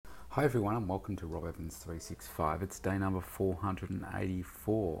Hi everyone and welcome to Rob Evans 365. It's day number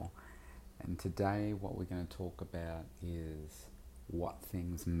 484, and today what we're going to talk about is what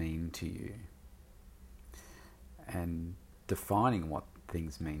things mean to you and defining what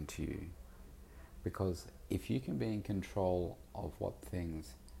things mean to you. Because if you can be in control of what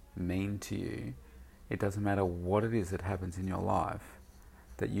things mean to you, it doesn't matter what it is that happens in your life,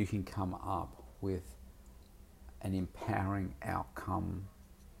 that you can come up with an empowering outcome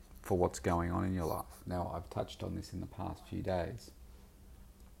for what's going on in your life. Now, I've touched on this in the past few days,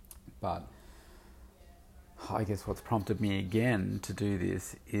 but I guess what's prompted me again to do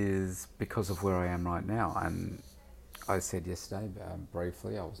this is because of where I am right now. And I said yesterday,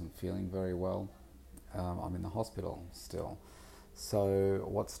 briefly, I wasn't feeling very well. I'm in the hospital still. So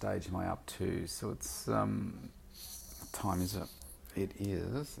what stage am I up to? So it's, what time is it?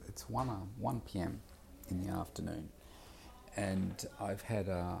 It's 1 p.m. in the afternoon. And I've had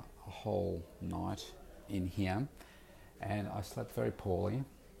a whole night in here, and I slept very poorly.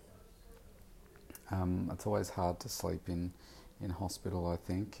 It's always hard to sleep in hospital, I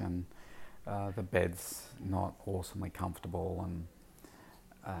think, and the bed's not awesomely comfortable, and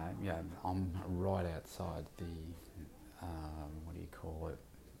I'm right outside the what do you call it,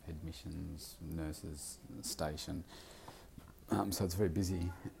 admissions nurses station, so it's very busy,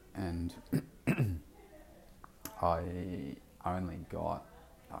 and I only got,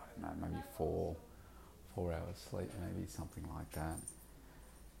 I don't know, maybe four hours sleep, maybe something like that,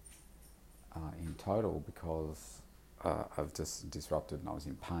 in total, because I've just disrupted and I was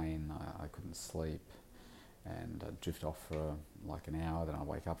in pain. I couldn't sleep, and I'd drift off for like an hour, then I'd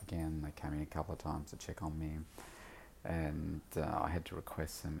wake up again. They came in a couple of times to check on me, and I had to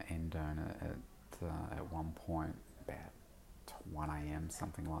request some endone at one point, about 1 a.m,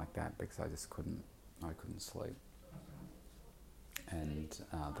 something like that, because I couldn't sleep. And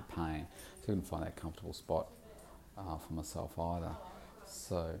the pain, so I couldn't find that comfortable spot for myself either.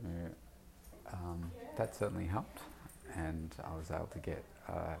 So that certainly helped, and I was able to get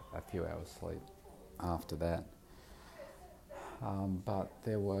a few hours sleep after that. But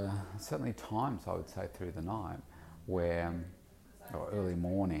there were certainly times, I would say, through the night where, or early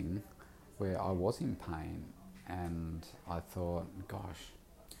morning, where I was in pain, and I thought, gosh,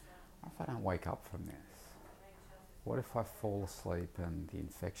 what if I don't wake up from this? What if I fall asleep and the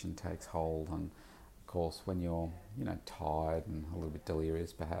infection takes hold? And of course, when you're, tired and a little bit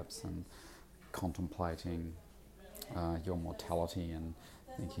delirious perhaps, and contemplating your mortality and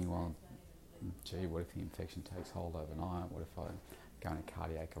thinking, well, gee, what if the infection takes hold overnight? What if I go into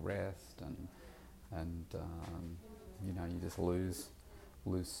cardiac arrest, and you just lose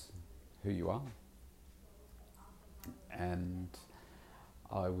who you are? And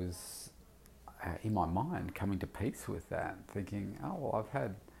I was in my mind coming to peace with that, thinking, oh well, I've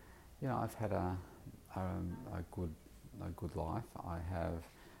had a good life. I have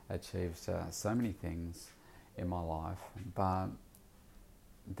achieved so many things in my life, but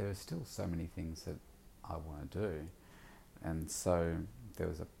there are still so many things that I want to do. And so there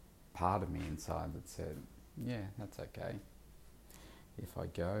was a part of me inside that said, yeah, that's okay if I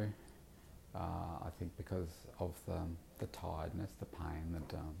go. I think because of the tiredness, the pain,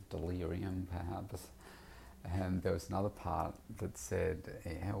 the delirium perhaps. And there was another part that said,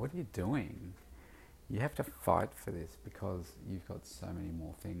 yeah, what are you doing? You have to fight for this, because you've got so many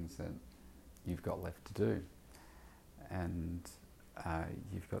more things that you've got left to do. And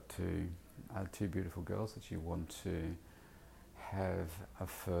you've got two beautiful girls that you want to have a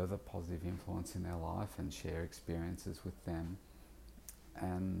further positive influence in their life and share experiences with them.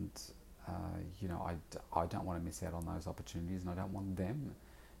 And I don't want to miss out on those opportunities, and I don't want them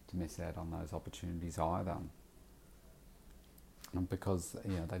to miss out on those opportunities either, because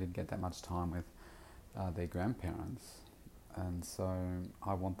they didn't get that much time with their grandparents, and so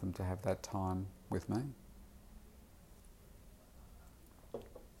I want them to have that time with me.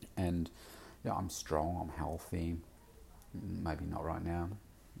 And I'm strong, I'm healthy, maybe not right now,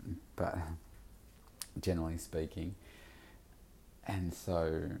 but generally speaking. And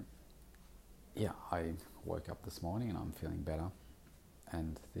so I woke up this morning and I'm feeling better,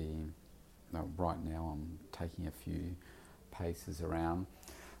 and right now I'm taking a few paces around.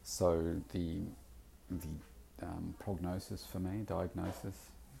 So the diagnosis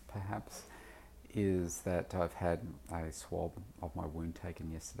perhaps, is that I've had a swab of my wound taken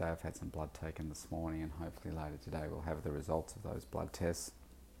yesterday. I've had some blood taken this morning, and hopefully later today we'll have the results of those blood tests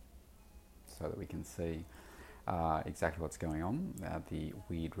so that we can see exactly what's going on. The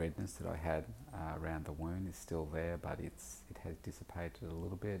weird redness that I had around the wound is still there, but it has dissipated a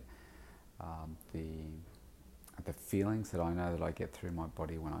little bit. the feelings that I know that I get through my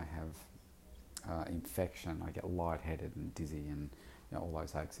body when I have infection. I get lightheaded and dizzy and all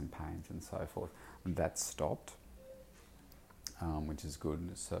those aches and pains and so forth. And that stopped, which is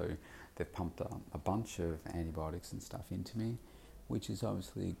good. So they've pumped a bunch of antibiotics and stuff into me, which is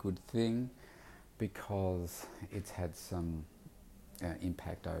obviously a good thing because it's had some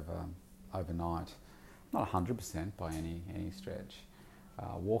impact overnight. Not 100% by any stretch.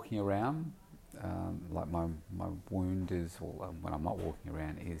 Walking around, like my wound is, when I'm not walking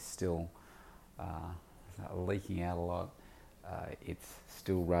around, is still leaking out a lot. It's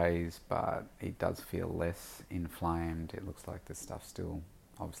still raised, but it does feel less inflamed. It looks like the stuff's still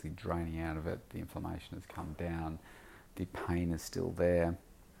obviously draining out of it. The inflammation has come down. The pain is still there.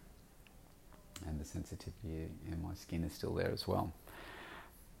 And the sensitivity in my skin is still there as well.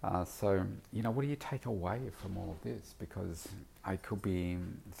 So, what do you take away from all of this? Because I could be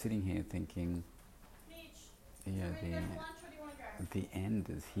sitting here thinking, the end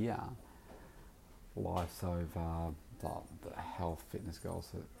is here. Life's over. The health, fitness goals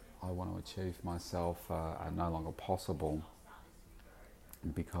that I want to achieve myself are no longer possible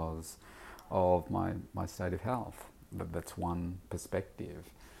because of my state of health. That's one perspective.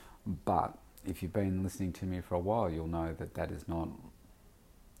 But if you've been listening to me for a while, you'll know that is not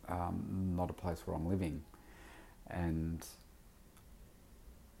a place where I'm living. And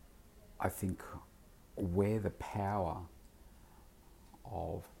I think where the power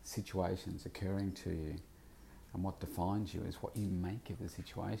of situations occurring to you and what defines you is what you make of the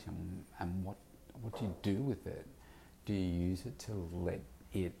situation and what you do with it. Do you use it to let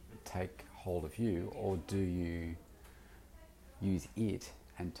it take hold of you, or do you use it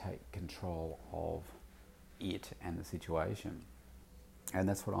and take control of it and the situation? And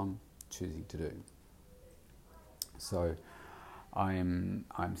that's what I'm choosing to do. So I'm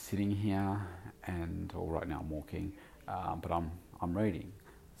sitting here, or right now I'm walking, but I'm reading.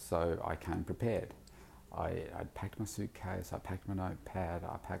 So I came prepared. I packed my suitcase, I packed my notepad,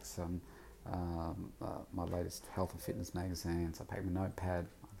 I packed some my latest health and fitness magazines, I packed my notepad,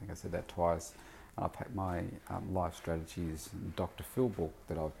 I think I said that twice, and I packed my Life Strategies Dr. Phil book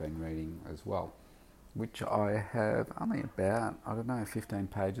that I've been reading as well, which I have only about, 15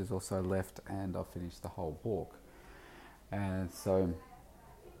 pages or so left, and I've finished the whole book. And so,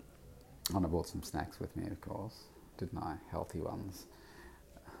 and I brought some snacks with me, of course, didn't I? Healthy ones.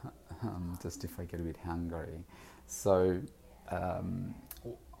 Just if I get a bit hungry. So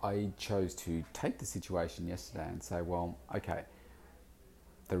I chose to take the situation yesterday and say, well, okay,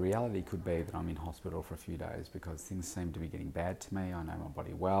 the reality could be that I'm in hospital for a few days because things seem to be getting bad to me. I know my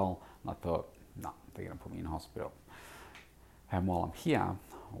body well. And I thought, no, they're going to put me in hospital. And while I'm here,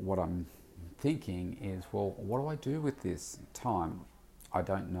 what I'm thinking is, well, what do I do with this time? I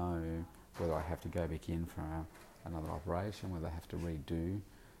don't know whether I have to go back in for another operation, whether I have to redo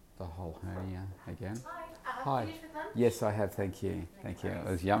the whole hernia again. Hi. Finished with lunch? Yes, I have. Thank you. Thank you. It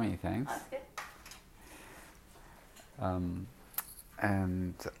was yummy. Thanks. That's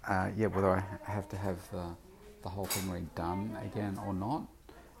good. Whether I have to have the whole thing redone again or not.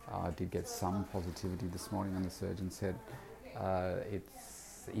 I did get some positivity this morning when the surgeon said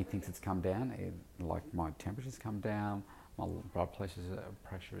he thinks it's come down. Like my temperature's come down, my blood pressure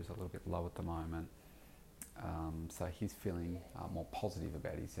is a little bit low at the moment. So he's feeling more positive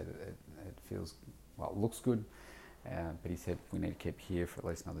about it. He said it feels, it looks good, but he said we need to keep here for at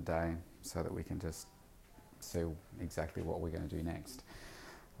least another day so that we can just see exactly what we're going to do next.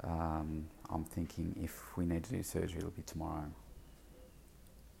 I'm thinking if we need to do surgery, it'll be tomorrow.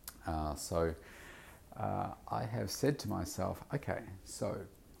 So I have said to myself, okay, so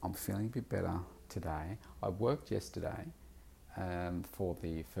I'm feeling a bit better today. I worked yesterday for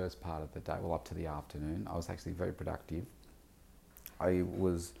the first part of the day, up to the afternoon. I was actually very productive. I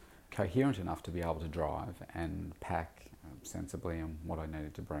was coherent enough to be able to drive and pack sensibly on what I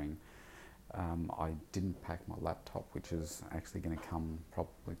needed to bring. I didn't pack my laptop, which is actually going to come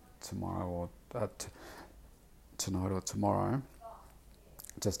probably tomorrow or tonight or tomorrow,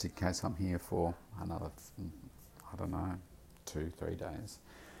 just in case I'm here for another, 2-3 days.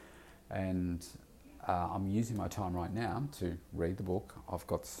 And I'm using my time right now to read the book. I've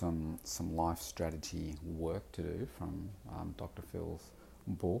got some life strategy work to do from Dr. Phil's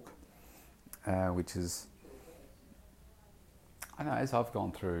book, which is, as I've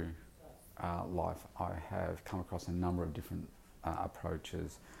gone through life, I have come across a number of different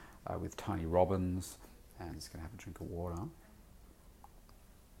approaches with Tony Robbins, and I'm just going to have a drink of water.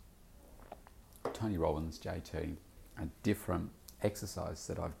 Tony Robbins, JT, a different exercise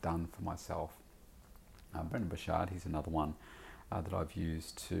that I've done for myself. Brendon Burchard, he's another one that I've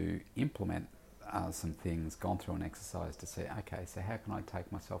used to implement some things, gone through an exercise to see, okay, so how can I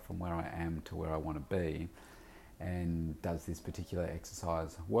take myself from where I am to where I want to be, and does this particular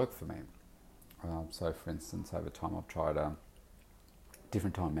exercise work for me? So for instance, over time I've tried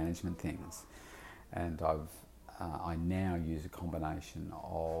different time management things, and I now use a combination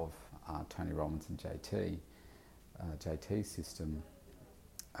of Tony Robbins and JT's system.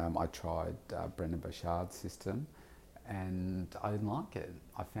 I tried Brendan Burchard's system, and I didn't like it.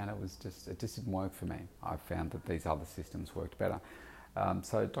 I found it just didn't work for me. I found that these other systems worked better.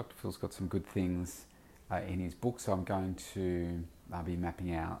 So Dr. Phil's got some good things in his book, so I'm going to be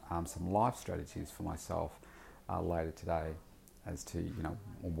mapping out some life strategies for myself later today as to,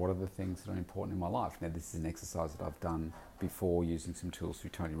 what are the things that are important in my life. Now, this is an exercise that I've done before using some tools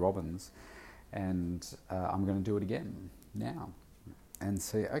through Tony Robbins, and I'm going to do it again now and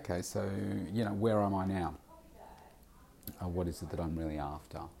see, okay, so, where am I now? What is it that I'm really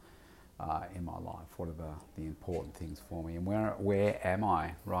after in my life? What are the important things for me? And where am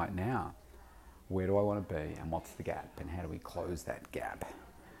I right now? Where do I want to be? And what's the gap? And how do we close that gap?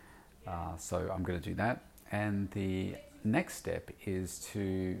 So I'm going to do that. And the next step is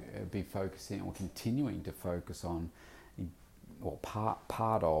to be focusing or continuing to focus on, or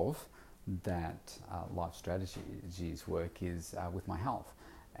part of that life strategies work is with my health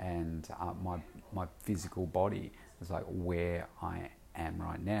and my physical body. It's like where I am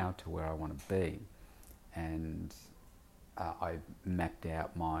right now to where I want to be, and I mapped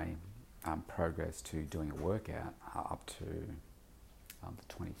out my progress to doing a workout up to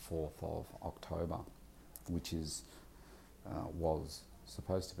the 24th of October, which was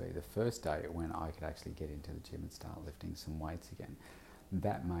supposed to be the first day when I could actually get into the gym and start lifting some weights again.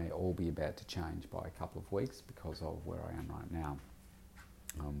 That may all be about to change by a couple of weeks because of where I am right now.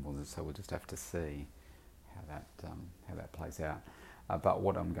 So we'll just have to see how that plays out. But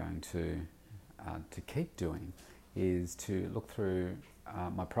what I'm going to keep doing is to look through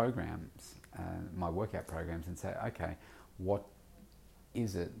my programs, my workout programs, and say, okay, what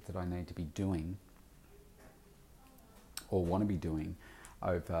is it that I need to be doing or want to be doing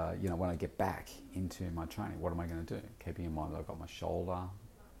over, when I get back into my training? What am I going to do? Keeping in mind that I've got my shoulder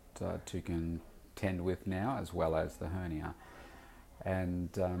to contend with now, as well as the hernia, and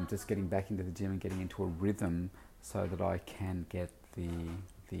just getting back into the gym and getting into a rhythm so that I can get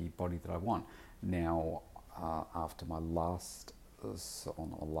the body that I want. Now, after my last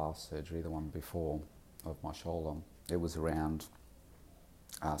surgery, the one before of my shoulder, it was around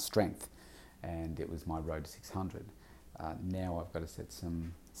strength, and it was my road to 600. Now I've got to set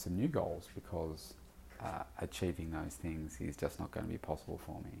some new goals, because achieving those things is just not going to be possible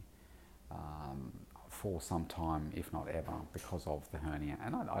for me for some time, if not ever, because of the hernia.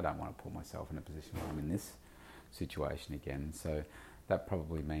 And I don't want to put myself in a position where I'm in this situation again. So that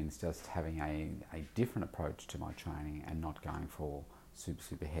probably means just having a different approach to my training and not going for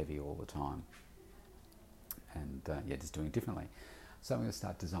super heavy all the time, and just doing it differently. So I'm going to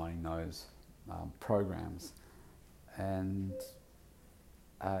start designing those programs, and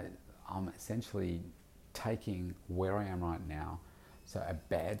I'm essentially taking where I am right now, so a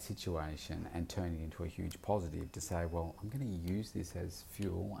bad situation, and turning it into a huge positive to say, well, I'm going to use this as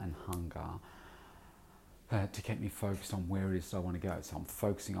fuel and hunger to keep me focused on where it is that I want to go. So I'm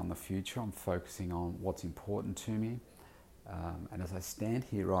focusing on the future, I'm focusing on what's important to me, and as I stand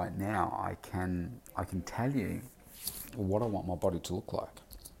here right now, I can tell you what I want my body to look like.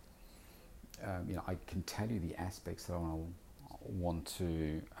 I can tell you the aspects that I want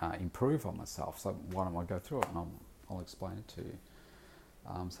to improve on myself. So why don't I go through it, and I'll explain it to you.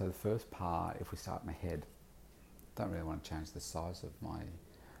 So the first part, if we start my head, I don't really want to change the size of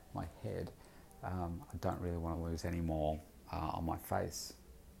my head. I don't really want to lose any more on my face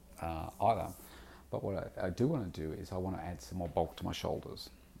either. But what I do want to do is I want to add some more bulk to my shoulders.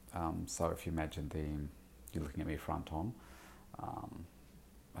 So if you imagine you're looking at me front on,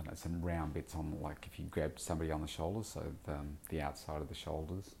 I know some round bits on, like if you grabbed somebody on the shoulders, so the outside of the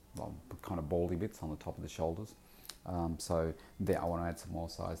shoulders, kind of baldy bits on the top of the shoulders. So there, I want to add some more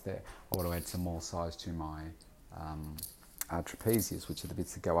size there. I want to add some more size to my trapezius, which are the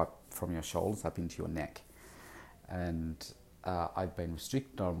bits that go up from your shoulders up into your neck. And I've been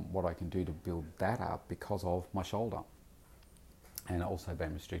restricted on what I can do to build that up because of my shoulder. And also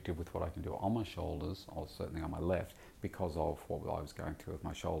been restricted with what I can do on my shoulders, or certainly on my left, because of what I was going through with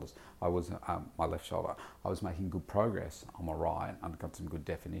my shoulders. I was my left shoulder. I was making good progress on my right. I've got some good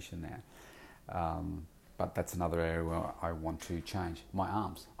definition there. But that's another area where I want to change. My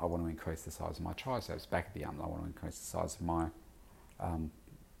arms, I want to increase the size of my triceps. Back of the arm, I want to increase the size of my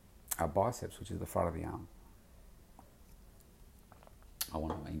biceps, which is the front of the arm. I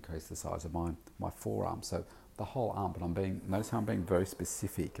want to increase the size of my forearm. So the whole arm, but notice how I'm being very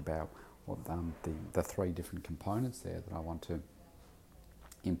specific about what the three different components there that I want to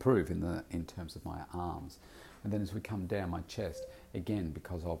improve in terms of my arms. And then as we come down my chest, again,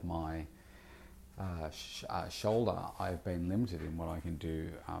 because of my shoulder, I've been limited in what I can do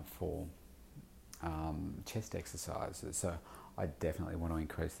for chest exercises. So I definitely want to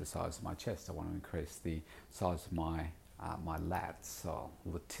increase the size of my chest. I want to increase the size of my lats, or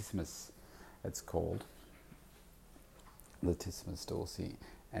latissimus, it's called, latissimus dorsi,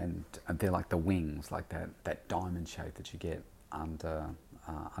 and they're like the wings, like that diamond shape that you get under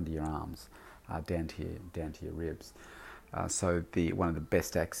your arms, down to your ribs. So one of the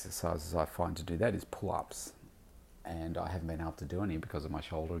best exercises I find to do that is pull-ups, and I haven't been able to do any because of my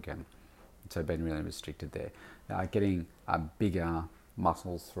shoulder again. So I've been really restricted there. Getting bigger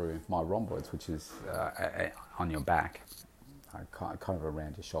muscles through my rhomboids, which is on your back, kind of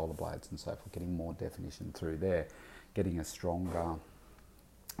around your shoulder blades and so forth, getting more definition through there, getting a stronger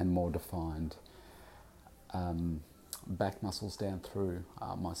and more defined back muscles down through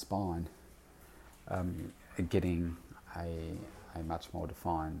my spine, getting a much more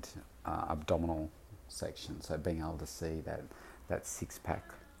defined abdominal section, so being able to see that six-pack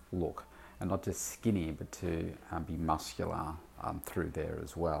look, and not just skinny, but to be muscular through there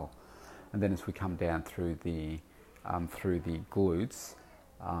as well. And then as we come down through the glutes,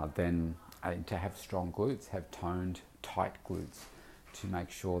 then to have strong glutes, have toned, tight glutes, to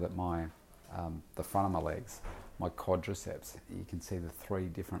make sure that the front of my legs, my quadriceps, you can see the three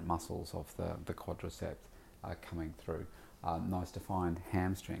different muscles of the quadriceps are coming through. Nice defined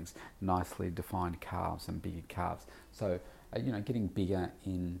hamstrings, nicely defined calves and bigger calves. So, getting bigger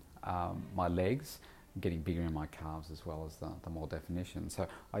in my legs, getting bigger in my calves, as well as the more definition. So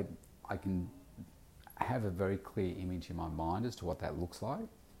I can have a very clear image in my mind as to what that looks like,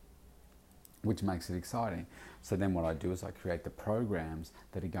 which makes it exciting. So then what I do is I create the programs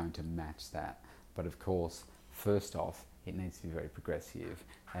that are going to match that. But of course, first off, it needs to be very progressive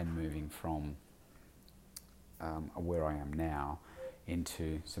and moving from where I am now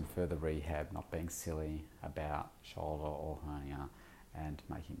into some further rehab, not being silly about shoulder or hernia, and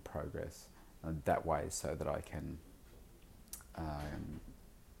making progress that way, so that I can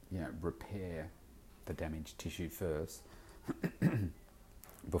repair the damaged tissue first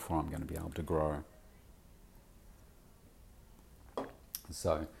before I'm going to be able to grow.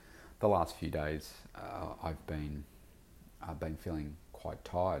 So the last few days I've been feeling quite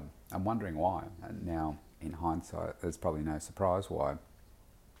tired. I'm wondering why, and now in hindsight there's probably no surprise why.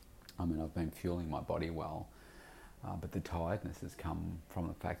 I mean, I've been fueling my body well, but the tiredness has come from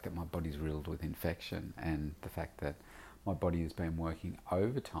the fact that my body's riddled with infection, and the fact that my body has been working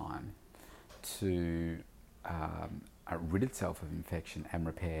overtime to rid itself of infection and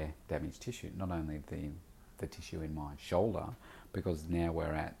repair damaged tissue. Not only the tissue in my shoulder, because now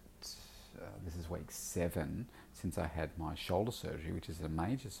we're at, this is week 7 since I had my shoulder surgery, which is a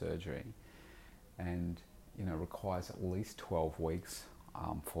major surgery, and requires at least 12 weeks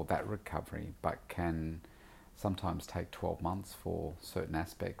for that recovery, but can sometimes take 12 months for certain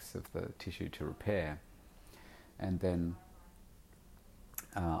aspects of the tissue to repair. And then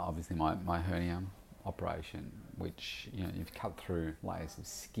obviously my hernia operation, which you've cut through layers of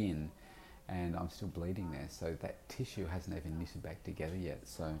skin, and I'm still bleeding there, so that tissue hasn't even knitted back together yet.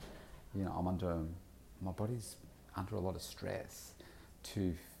 So my body's under a lot of stress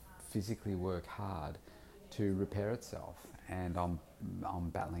to physically work hard to repair itself, and I'm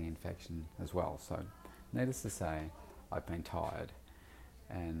battling infection as well. So needless to say, I've been tired,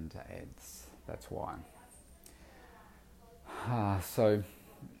 and that's why. So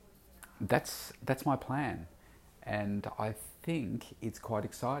that's my plan, and I think it's quite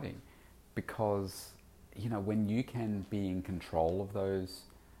exciting, because when you can be in control of those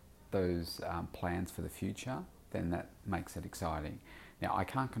plans for the future, then that makes it exciting. Now, I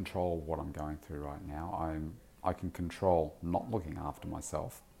can't control what I'm going through right now. I can control not looking after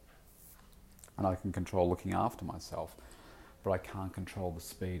myself, and I can control looking after myself, but I can't control the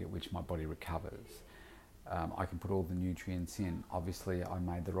speed at which my body recovers. I can put all the nutrients in. Obviously, I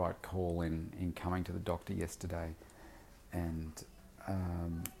made the right call in coming to the doctor yesterday, and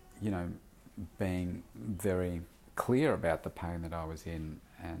being very clear about the pain that I was in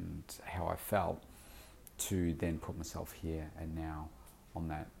and how I felt, to then put myself here and now on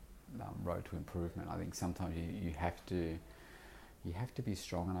that road to improvement. I think sometimes you have to be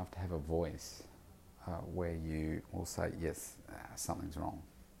strong enough to have a voice where you will say, yes, something's wrong,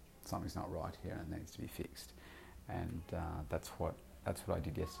 something's not right here, and it needs to be fixed. And that's what I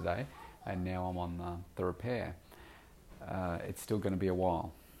did yesterday, and now I'm on the repair. it's still going to be a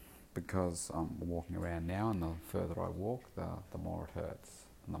while, because I'm walking around now, and the further I walk, the more it hurts,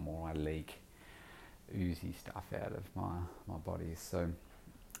 and the more I leak oozy stuff out of my body. So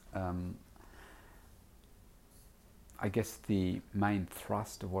I guess the main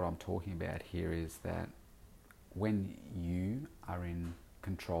thrust of what I'm talking about here is that when you are in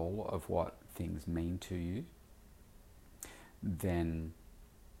control of what things mean to you, then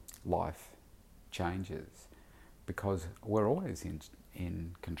life changes, because we're always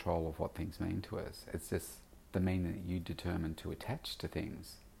in control of what things mean to us. It's just the meaning that you determine to attach to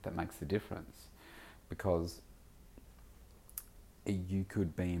things that makes the difference. Because you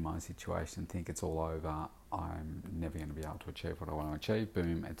could be in my situation and think it's all over, I'm never going to be able to achieve what I want to achieve,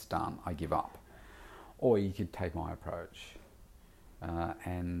 boom, it's done, I give up. Or you could take my approach,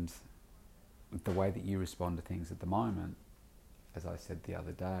 and the way that you respond to things at the moment, as I said the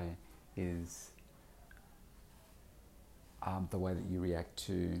other day, is the way that you react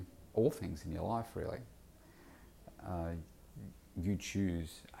to all things in your life, really. You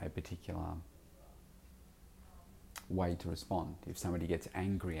choose a particular way to respond. If somebody gets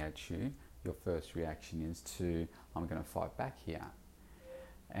angry at you, your first reaction is to, I'm going to fight back here,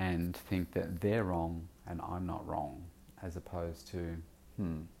 and think that they're wrong and I'm not wrong, as opposed to,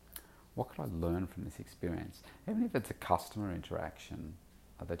 what could I learn from this experience? Even if it's a customer interaction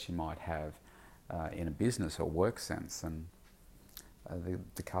that you might have in a business or work sense, and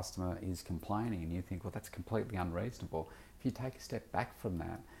the customer is complaining, and you think, well, that's completely unreasonable. If you take a step back from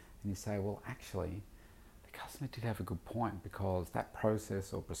that and you say, well, actually, the customer did have a good point, because that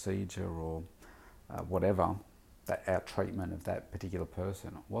process or procedure or whatever, that our treatment of that particular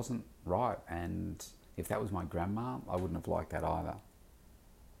person wasn't right, and if that was my grandma, I wouldn't have liked that either.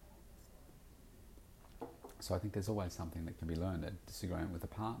 So I think there's always something that can be learned at disagreeing with a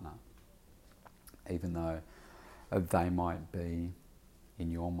partner, even though they might be,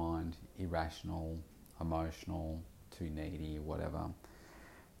 in your mind, irrational, emotional, too needy, whatever.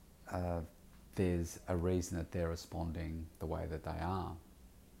 There's a reason that they're responding the way that they are,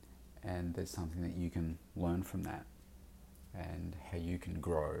 and there's something that you can learn from that, and how you can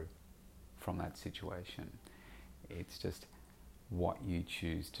grow from that situation. It's just what you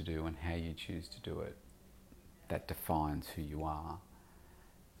choose to do and how you choose to do it that defines who you are.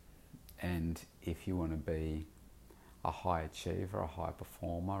 And if you want to be a high achiever, a high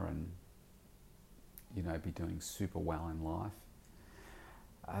performer, and be doing super well in life,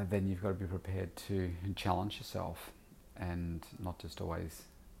 then you've got to be prepared to challenge yourself, and not just always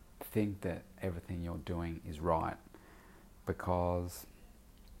think that everything you're doing is right, because,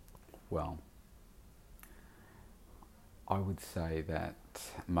 well, I would say that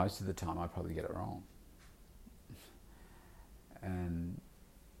most of the time I probably get it wrong. And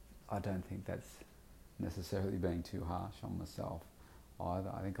I don't think that's necessarily being too harsh on myself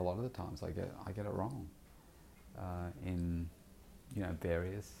either. I think a lot of the times I get it wrong in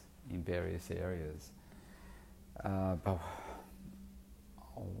various areas. But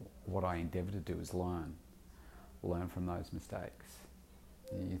what I endeavour to do is learn from those mistakes.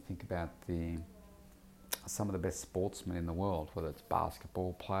 You think about some of the best sportsmen in the world, whether it's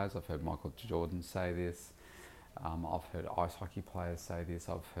basketball players. I've heard Michael Jordan say this. I've heard ice hockey players say this.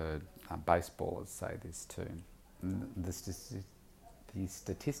 I've heard baseballers say this too. The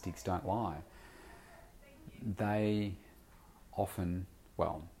statistics don't lie. They often,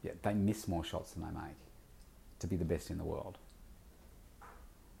 they miss more shots than they make to be the best in the world.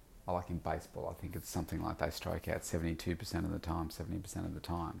 I like in baseball, I think it's something like they strike out 72% of the time, 70% of the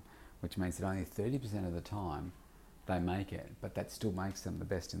time, which means that only 30% of the time they make it, but that still makes them the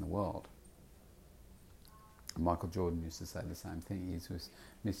best in the world. Michael Jordan used to say the same thing. He's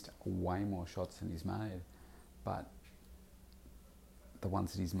missed way more shots than he's made, but the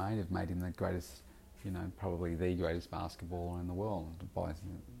ones that he's made have made him the greatest, probably the greatest basketballer in the world by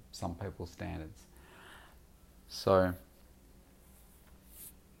some people's standards. So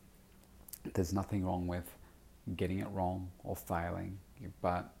there's nothing wrong with getting it wrong or failing,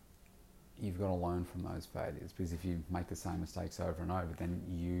 but you've got to learn from those failures, because if you make the same mistakes over and over, then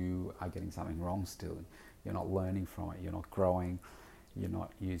you are getting something wrong still. You're not learning from it, you're not growing, you're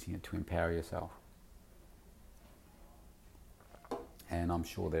not using it to empower yourself. And I'm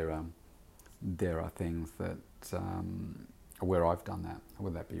sure there are things that where I've done that,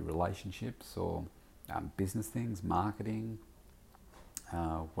 whether that be relationships or business things, marketing,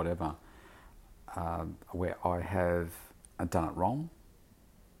 whatever, where I have done it wrong,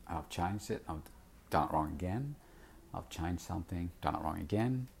 I've changed it, I've done it wrong again, I've changed something, done it wrong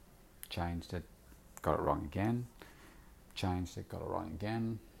again, changed it, got it wrong again, changed it, got it wrong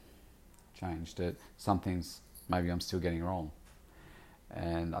again, changed it. Something's maybe I'm still getting wrong.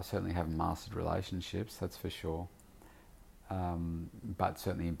 And I certainly haven't mastered relationships, that's for sure. But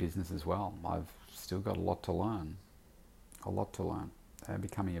certainly in business as well, I've still got a lot to learn.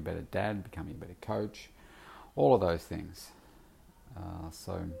 Becoming a better dad, becoming a better coach, all of those things.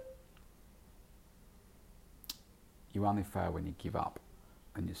 So you only fail when you give up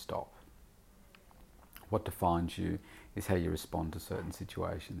and you stop. What defines you is how you respond to certain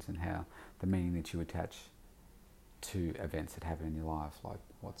situations and how the meaning that you attach to events that happen in your life, like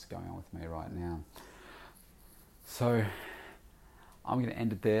what's going on with me right now. So I'm going to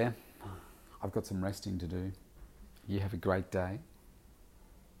end it there. I've got some resting to do. You have a great day,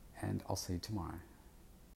 and I'll see you tomorrow.